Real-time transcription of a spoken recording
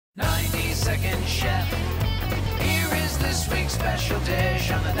90-second chef. Here is this week's special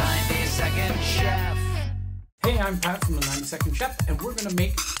dish on the 90-second chef. Hey, I'm Pat from the 90-second chef, and we're gonna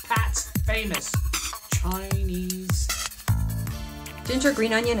make Pat's famous Chinese ginger,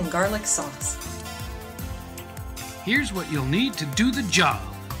 green onion, and garlic sauce. Here's what you'll need to do the job.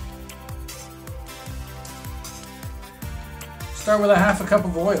 Start with a half a cup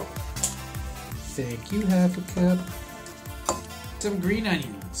of oil. Thank you, half a cup. Some green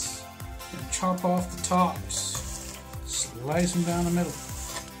onions. And chop off the tops. Slice them down the middle.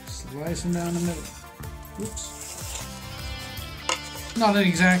 Slice them down the middle. Oops. Not an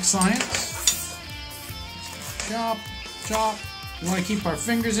exact science. Chop, chop. We want to keep our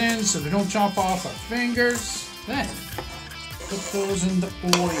fingers in so they don't chop off our fingers. Then, put those in the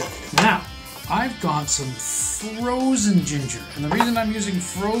oil. Now, I've got some frozen ginger. And the reason I'm using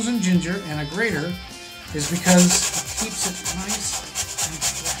frozen ginger and a grater is because it keeps it nice and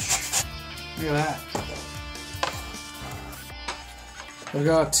fresh. Look at that. I've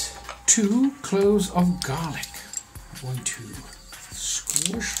got 2 cloves of garlic. I'm going to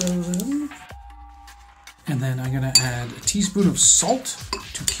squish those in. And then I'm going to add a teaspoon of salt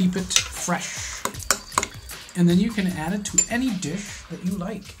to keep it fresh. And then you can add it to any dish that you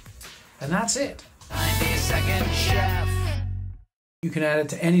like. And that's it. 90-second chef. You can add it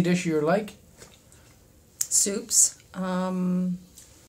to any dish you like. Soups.